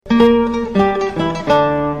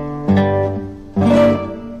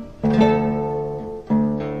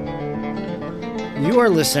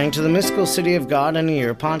listening to the Mystical City of God in a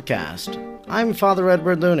Year podcast. I'm Father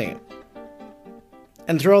Edward Looney.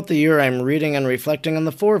 And throughout the year, I'm reading and reflecting on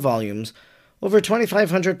the 4 volumes, over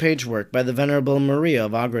 2,500-page work by the Venerable Maria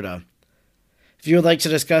of Agreda. If you would like to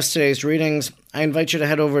discuss today's readings, I invite you to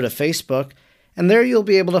head over to Facebook, and there you'll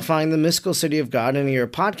be able to find the Mystical City of God in a Year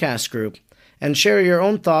podcast group, and share your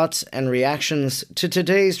own thoughts and reactions to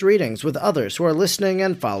today's readings with others who are listening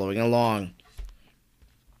and following along.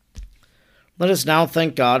 Let us now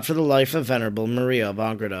thank God for the life of Venerable Maria of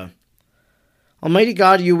Agreda. Almighty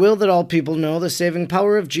God, you will that all people know the saving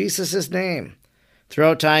power of Jesus' name.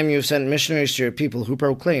 Throughout time you have sent missionaries to your people who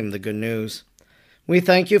proclaim the good news. We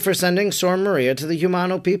thank you for sending Sor Maria to the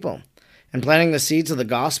Humano people, and planting the seeds of the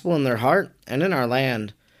gospel in their heart and in our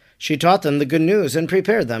land. She taught them the good news and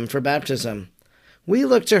prepared them for baptism. We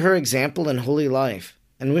look to her example in holy life,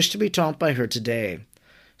 and wish to be taught by her today.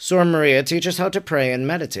 Sor Maria, teach us how to pray and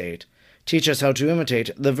meditate. Teach us how to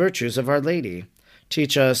imitate the virtues of Our Lady.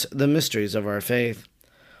 Teach us the mysteries of our faith.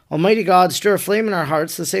 Almighty God, stir aflame in our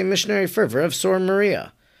hearts the same missionary fervor of Sor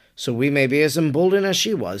Maria, so we may be as emboldened as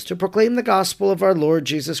she was to proclaim the gospel of our Lord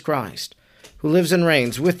Jesus Christ, who lives and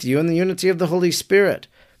reigns with you in the unity of the Holy Spirit,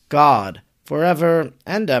 God, forever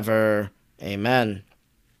and ever. Amen.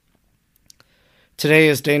 Today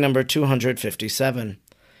is day number 257,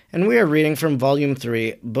 and we are reading from Volume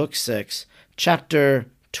 3, Book 6, Chapter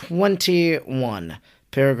 21,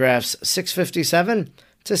 paragraphs 657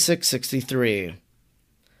 to 663.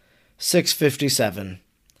 657.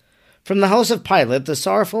 From the house of Pilate, the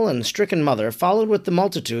sorrowful and stricken mother followed with the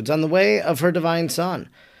multitudes on the way of her divine Son,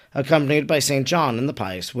 accompanied by St. John and the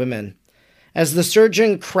pious women. As the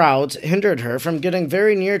surging crowds hindered her from getting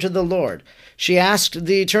very near to the Lord, she asked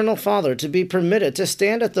the Eternal Father to be permitted to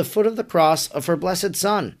stand at the foot of the cross of her blessed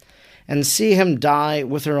Son, and see him die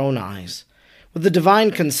with her own eyes. With the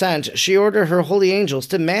divine consent, she ordered her holy angels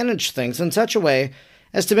to manage things in such a way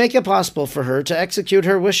as to make it possible for her to execute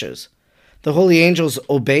her wishes. The holy angels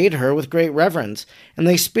obeyed her with great reverence, and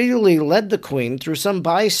they speedily led the queen through some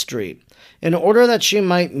by-street, in order that she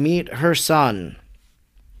might meet her Son.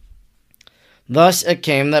 Thus it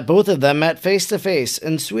came that both of them met face to face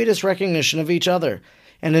in sweetest recognition of each other,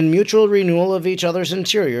 and in mutual renewal of each other's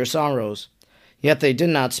interior sorrows. Yet they did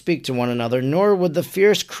not speak to one another, nor would the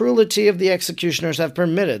fierce cruelty of the executioners have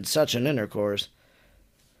permitted such an intercourse.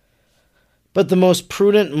 But the most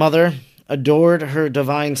prudent mother adored her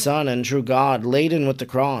divine Son and true God, laden with the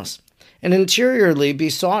cross, and interiorly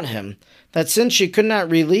besought him that since she could not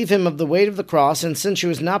relieve him of the weight of the cross, and since she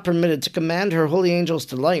was not permitted to command her holy angels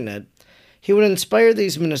to lighten it, he would inspire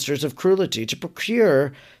these ministers of cruelty to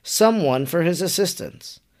procure someone for his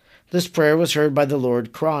assistance. This prayer was heard by the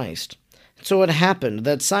Lord Christ. So it happened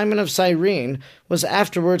that Simon of Cyrene was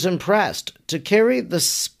afterwards impressed to carry the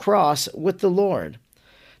cross with the Lord.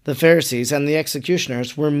 The Pharisees and the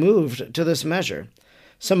executioners were moved to this measure,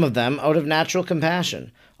 some of them out of natural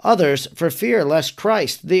compassion, others for fear lest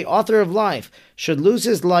Christ, the author of life, should lose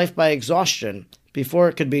his life by exhaustion before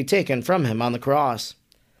it could be taken from him on the cross.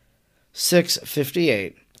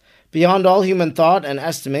 658. Beyond all human thought and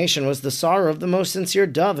estimation was the sorrow of the most sincere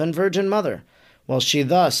dove and Virgin Mother, while she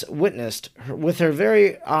thus witnessed with her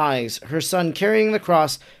very eyes her Son carrying the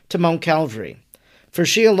cross to Mount Calvary, for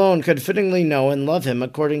she alone could fittingly know and love him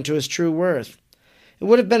according to his true worth. It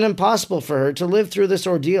would have been impossible for her to live through this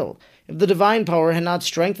ordeal if the divine power had not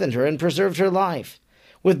strengthened her and preserved her life.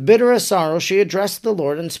 With bitterest sorrow she addressed the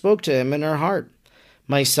Lord and spoke to him in her heart.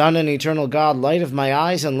 My Son and eternal God, light of my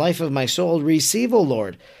eyes and life of my soul, receive, O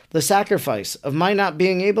Lord, the sacrifice of my not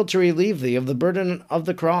being able to relieve thee of the burden of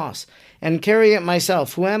the cross, and carry it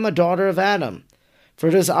myself, who am a daughter of Adam. For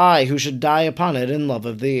it is I who should die upon it in love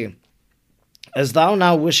of thee, as thou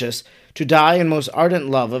now wishest to die in most ardent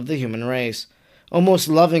love of the human race. O most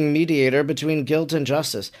loving mediator between guilt and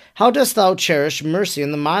justice, how dost thou cherish mercy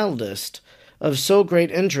in the mildest of so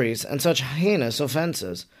great injuries and such heinous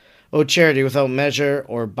offenses? O charity without measure,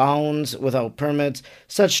 or bounds, without permits,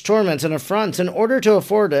 such torments and affronts, in order to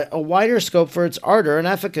afford it a wider scope for its ardor and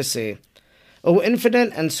efficacy. O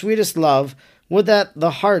infinite and sweetest love, would that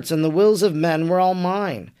the hearts and the wills of men were all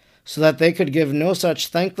mine, so that they could give no such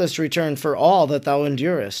thankless return for all that thou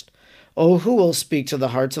endurest. O who will speak to the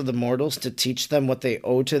hearts of the mortals to teach them what they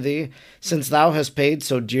owe to thee, since thou hast paid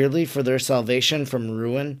so dearly for their salvation from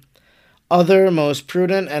ruin? Other most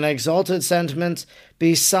prudent and exalted sentiments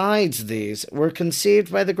besides these were conceived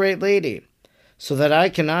by the great lady, so that I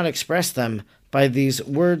cannot express them by these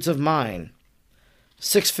words of mine.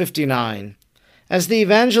 659. As the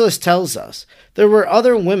evangelist tells us, there were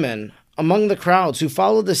other women among the crowds who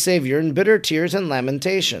followed the Savior in bitter tears and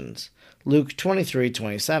lamentations. Luke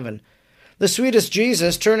 23:27. The sweetest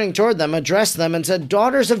Jesus, turning toward them, addressed them and said,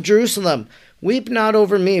 Daughters of Jerusalem, weep not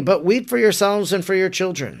over me, but weep for yourselves and for your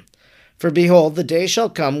children. For behold, the day shall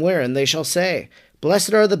come wherein they shall say,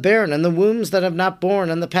 Blessed are the barren, and the wombs that have not borne,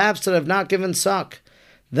 and the paps that have not given suck.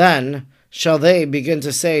 Then shall they begin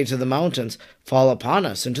to say to the mountains, Fall upon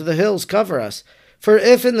us, and to the hills cover us. For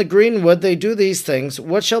if in the green wood they do these things,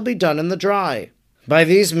 what shall be done in the dry? By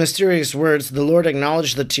these mysterious words the Lord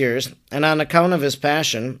acknowledged the tears, and on account of his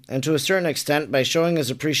passion, and to a certain extent by showing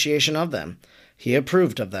his appreciation of them, he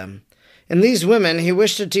approved of them. In these women he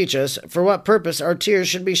wished to teach us for what purpose our tears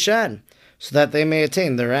should be shed, so that they may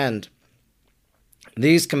attain their end.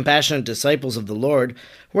 These compassionate disciples of the Lord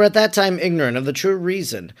were at that time ignorant of the true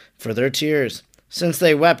reason for their tears, since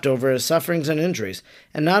they wept over his sufferings and injuries,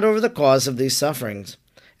 and not over the cause of these sufferings.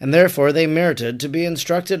 And therefore they merited to be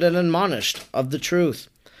instructed and admonished of the truth.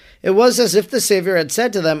 It was as if the Savior had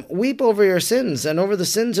said to them, Weep over your sins and over the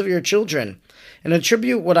sins of your children, and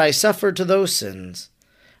attribute what I suffered to those sins.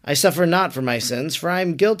 I suffer not for my sins, for I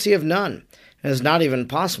am guilty of none. It is not even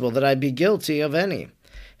possible that I be guilty of any.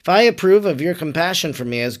 If I approve of your compassion for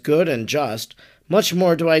me as good and just, much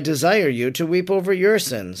more do I desire you to weep over your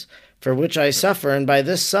sins, for which I suffer, and by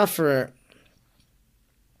this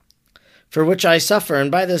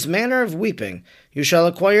manner of weeping you shall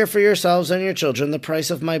acquire for yourselves and your children the price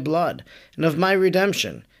of my blood, and of my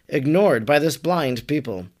redemption, ignored by this blind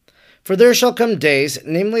people. For there shall come days,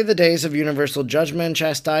 namely the days of universal judgment and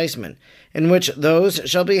chastisement, in which those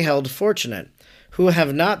shall be held fortunate, who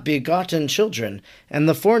have not begotten children, and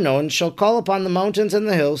the foreknown shall call upon the mountains and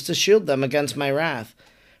the hills to shield them against my wrath.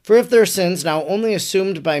 For if their sins, now only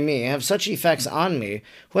assumed by me, have such effects on me,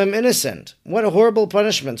 who am innocent, what horrible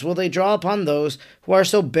punishments will they draw upon those who are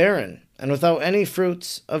so barren, and without any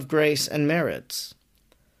fruits of grace and merits?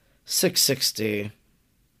 660.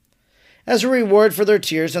 As a reward for their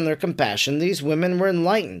tears and their compassion, these women were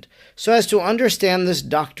enlightened, so as to understand this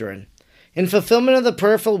doctrine. In fulfillment of the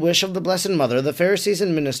prayerful wish of the Blessed Mother, the Pharisees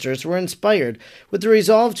and ministers were inspired with the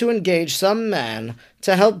resolve to engage some man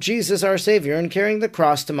to help Jesus our Savior in carrying the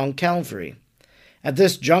cross to Mount Calvary. At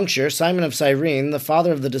this juncture, Simon of Cyrene, the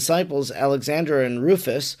father of the disciples Alexander and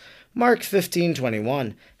Rufus, Mark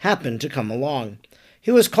 15:21, happened to come along.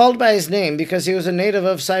 He was called by his name because he was a native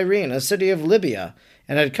of Cyrene, a city of Libya,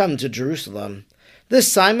 and had come to Jerusalem. This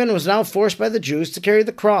Simon was now forced by the Jews to carry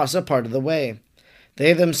the cross a part of the way.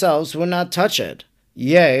 They themselves would not touch it,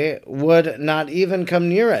 yea, would not even come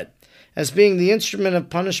near it, as being the instrument of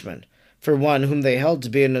punishment, for one whom they held to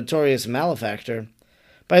be a notorious malefactor.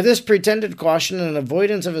 By this pretended caution and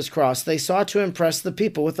avoidance of his cross, they sought to impress the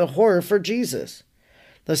people with a horror for Jesus.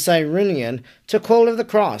 The Cyrenian took hold of the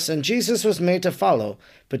cross, and Jesus was made to follow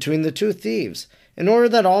between the two thieves, in order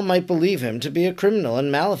that all might believe him to be a criminal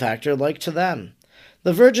and malefactor like to them.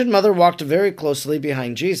 The Virgin Mother walked very closely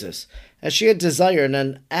behind Jesus, as she had desired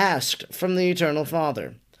and asked from the Eternal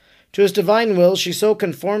Father. To his divine will she so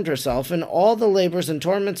conformed herself in all the labors and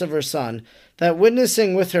torments of her Son, that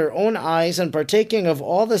witnessing with her own eyes and partaking of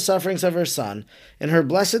all the sufferings of her Son, in her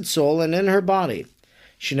blessed soul and in her body,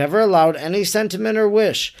 she never allowed any sentiment or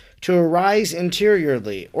wish to arise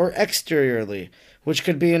interiorly or exteriorly, which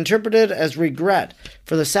could be interpreted as regret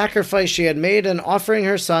for the sacrifice she had made in offering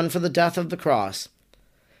her Son for the death of the cross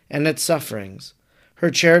and its sufferings.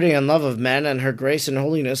 Her charity and love of men and her grace and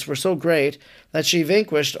holiness were so great that she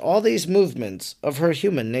vanquished all these movements of her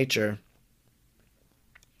human nature.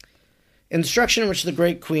 Instruction which the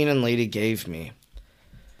great Queen and Lady gave me.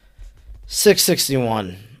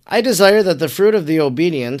 661. I desire that the fruit of the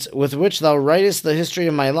obedience with which thou writest the history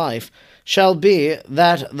of my life shall be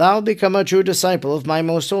that thou become a true disciple of my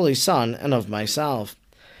most holy Son and of myself.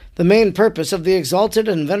 The main purpose of the exalted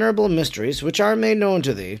and venerable mysteries which are made known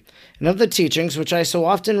to thee, and of the teachings which I so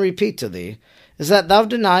often repeat to thee, is that thou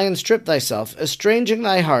deny and strip thyself, estranging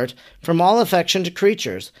thy heart from all affection to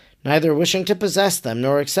creatures, neither wishing to possess them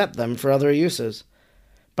nor accept them for other uses.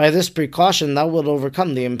 By this precaution thou wilt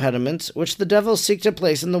overcome the impediments which the devils seek to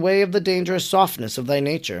place in the way of the dangerous softness of thy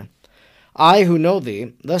nature. I, who know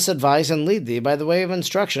thee, thus advise and lead thee by the way of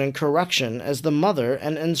instruction and correction as the mother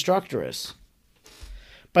and instructress.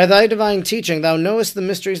 By thy divine teaching thou knowest the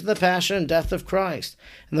mysteries of the passion and death of Christ,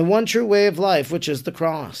 and the one true way of life, which is the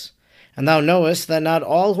cross. And thou knowest that not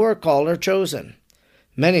all who are called are chosen.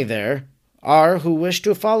 Many there are who wish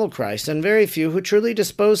to follow Christ, and very few who truly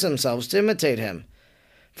dispose themselves to imitate him.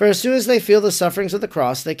 For as soon as they feel the sufferings of the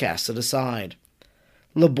cross, they cast it aside.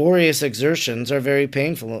 Laborious exertions are very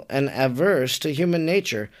painful and averse to human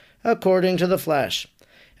nature, according to the flesh,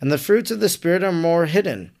 and the fruits of the Spirit are more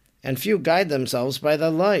hidden, and few guide themselves by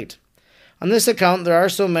the light. On this account there are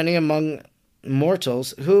so many among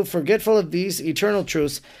mortals who, forgetful of these eternal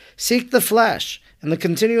truths, seek the flesh and the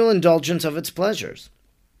continual indulgence of its pleasures.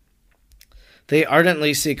 They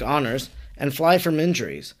ardently seek honors and fly from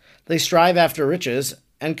injuries. They strive after riches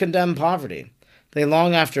and condemn poverty. They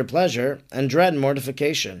long after pleasure and dread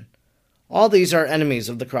mortification. All these are enemies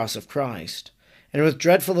of the cross of Christ, and with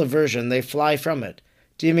dreadful aversion they fly from it,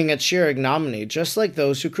 deeming it sheer ignominy, just like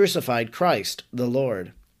those who crucified Christ the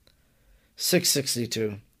Lord.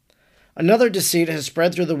 662. Another deceit has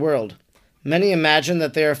spread through the world. Many imagine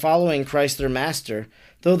that they are following Christ their Master,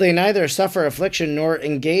 though they neither suffer affliction nor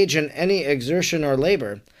engage in any exertion or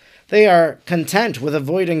labor. They are content with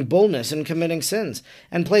avoiding boldness and committing sins,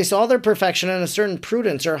 and place all their perfection in a certain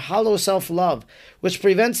prudence or hollow self-love, which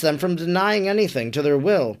prevents them from denying anything to their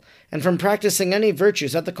will, and from practicing any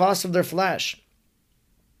virtues at the cost of their flesh.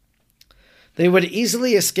 They would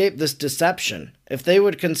easily escape this deception if they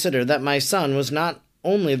would consider that my Son was not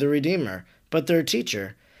only the Redeemer, but their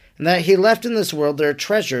teacher, and that he left in this world their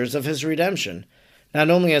treasures of his redemption, not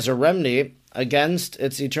only as a remedy against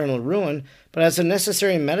its eternal ruin, but as a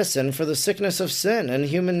necessary medicine for the sickness of sin and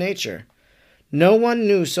human nature. No one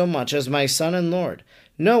knew so much as my Son and Lord.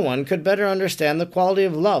 No one could better understand the quality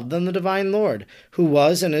of love than the divine Lord, who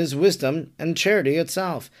was and is wisdom and charity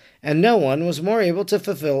itself, and no one was more able to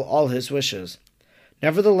fulfill all his wishes.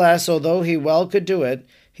 Nevertheless, although he well could do it,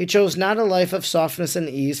 he chose not a life of softness and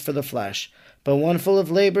ease for the flesh, but one full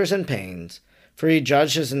of labors and pains, for he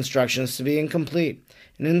judged his instructions to be incomplete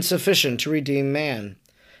and insufficient to redeem man.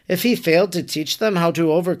 If he failed to teach them how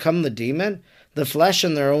to overcome the demon, the flesh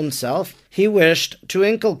and their own self, he wished to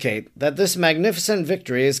inculcate that this magnificent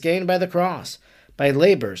victory is gained by the cross, by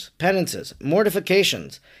labors, penances,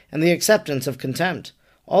 mortifications, and the acceptance of contempt,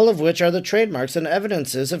 all of which are the trademarks and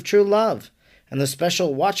evidences of true love, and the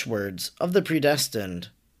special watchwords of the predestined.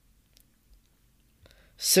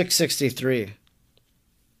 663.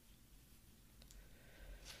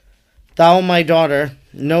 Thou, my daughter,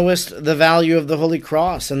 knowest the value of the Holy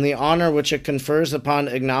Cross and the honor which it confers upon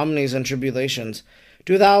ignominies and tribulations.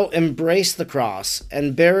 Do thou embrace the cross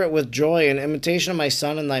and bear it with joy in imitation of my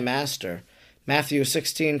Son and thy Master. Matthew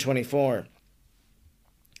 16:24.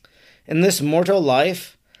 In this mortal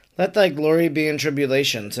life, let thy glory be in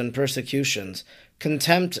tribulations and persecutions,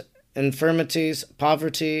 contempt, infirmities,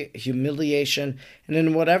 poverty, humiliation, and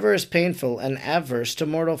in whatever is painful and adverse to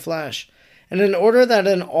mortal flesh. And in order that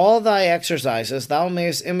in all thy exercises thou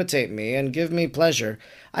mayest imitate me and give me pleasure,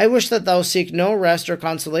 I wish that thou seek no rest or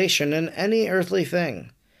consolation in any earthly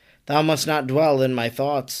thing. Thou must not dwell in my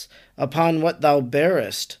thoughts upon what thou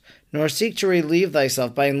bearest, nor seek to relieve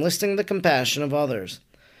thyself by enlisting the compassion of others.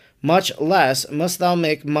 Much less must thou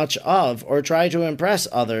make much of, or try to impress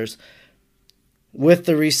others with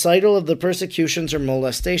the recital of the persecutions or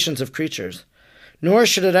molestations of creatures. Nor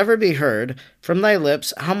should it ever be heard from thy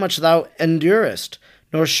lips how much thou endurest,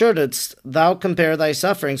 nor shouldest thou compare thy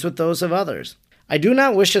sufferings with those of others. I do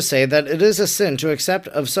not wish to say that it is a sin to accept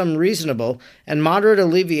of some reasonable and moderate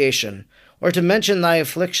alleviation, or to mention thy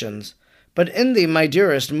afflictions, but in thee, my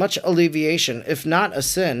dearest, much alleviation, if not a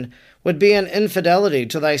sin, would be an infidelity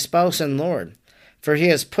to thy spouse and Lord, for he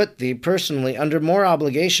has put thee personally under more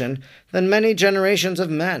obligation than many generations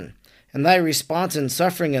of men, and thy response in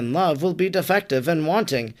suffering and love will be defective and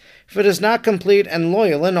wanting, if it is not complete and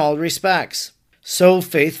loyal in all respects. So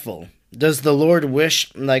faithful does the Lord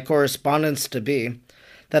wish thy correspondence to be,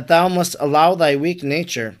 that thou must allow thy weak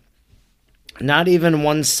nature not even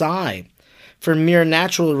one sigh for mere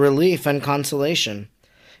natural relief and consolation.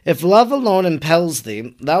 If love alone impels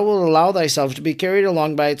thee, thou wilt allow thyself to be carried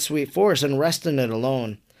along by its sweet force and rest in it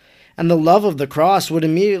alone. And the love of the cross would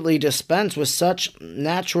immediately dispense with such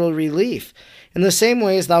natural relief, in the same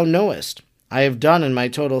way as thou knowest I have done in my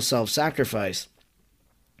total self-sacrifice.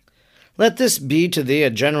 Let this be to thee a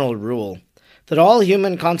general rule, that all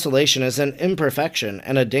human consolation is an imperfection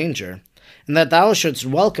and a danger, and that thou shouldst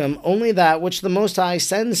welcome only that which the Most High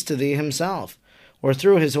sends to thee himself, or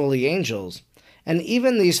through his holy angels. And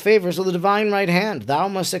even these favors of the divine right hand thou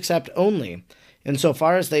must accept only, in so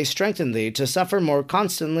far as they strengthen thee to suffer more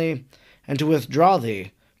constantly, and to withdraw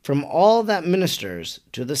thee from all that ministers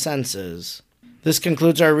to the senses. This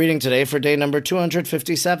concludes our reading today for day number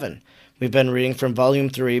 257. We've been reading from Volume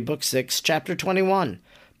 3, Book 6, Chapter 21,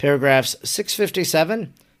 paragraphs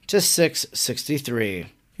 657 to 663.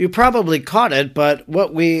 You probably caught it, but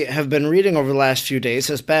what we have been reading over the last few days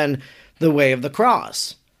has been the way of the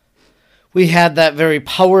cross. We had that very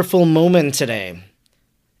powerful moment today,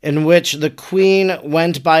 in which the queen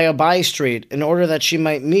went by a by-street in order that she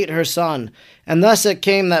might meet her son, and thus it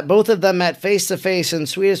came that both of them met face to face in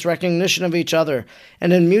sweetest recognition of each other,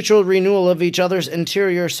 and in mutual renewal of each other's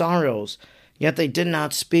interior sorrows, Yet they did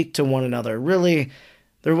not speak to one another. Really,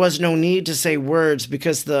 there was no need to say words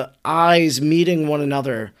because the eyes meeting one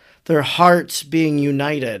another, their hearts being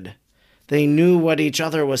united, they knew what each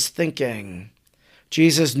other was thinking.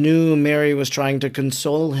 Jesus knew Mary was trying to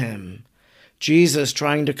console him. Jesus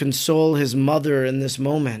trying to console his mother in this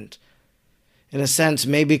moment. In a sense,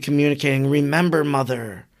 maybe communicating, remember,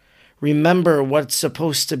 mother, remember what's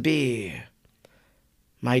supposed to be.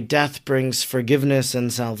 My death brings forgiveness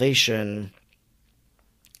and salvation.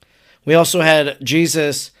 We also had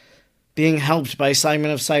Jesus being helped by Simon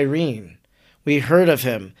of Cyrene. We heard of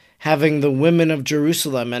him having the women of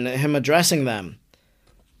Jerusalem and him addressing them.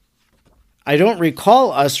 I don't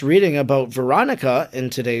recall us reading about Veronica in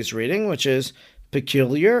today's reading, which is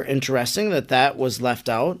peculiar, interesting that was left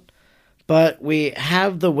out. But we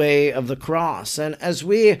have the way of the cross. And as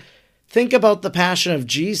we think about the passion of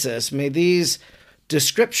Jesus, may these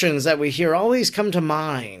descriptions that we hear always come to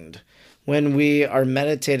mind when we are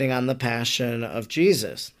meditating on the passion of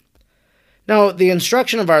Jesus. Now, the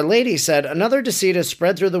instruction of Our Lady said, another deceit is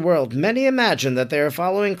spread through the world. Many imagine that they are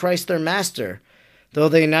following Christ their Master, though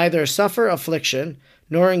they neither suffer affliction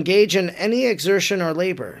nor engage in any exertion or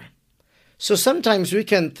labor. So sometimes we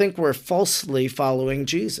can think we're falsely following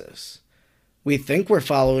Jesus. We think we're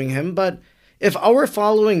following him, but if our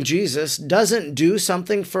following Jesus doesn't do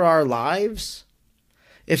something for our lives,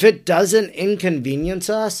 if it doesn't inconvenience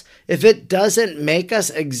us, if it doesn't make us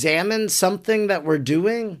examine something that we're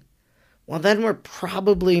doing, well, then we're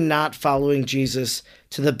probably not following Jesus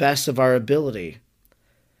to the best of our ability.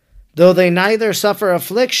 Though they neither suffer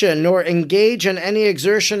affliction nor engage in any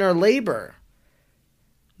exertion or labor.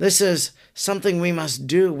 This is something we must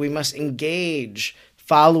do. We must engage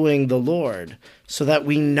following the Lord so that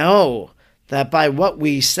we know that by what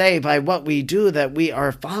we say, by what we do, that we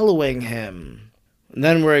are following him. And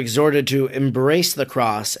then we're exhorted to embrace the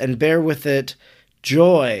cross and bear with it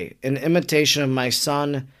joy in imitation of my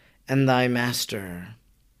Son and thy Master.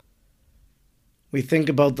 We think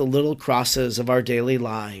about the little crosses of our daily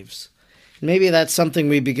lives. Maybe that's something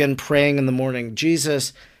we begin praying in the morning.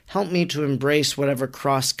 Jesus, help me to embrace whatever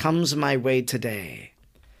cross comes my way today.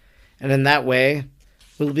 And in that way,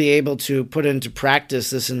 we'll be able to put into practice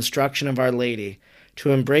this instruction of Our Lady,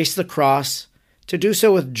 to embrace the cross, to do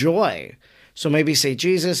so with joy. So maybe say,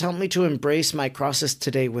 Jesus, help me to embrace my crosses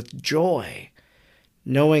today with joy,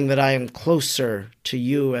 knowing that I am closer to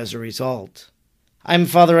you as a result. I'm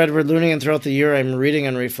Father Edward Looney, and throughout the year I'm reading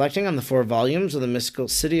and reflecting on the 4 volumes of the Mystical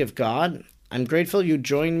City of God. I'm grateful you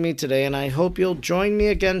joined me today, and I hope you'll join me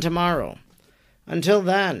again tomorrow. Until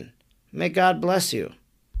then, may God bless you,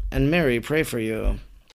 and Mary pray for you.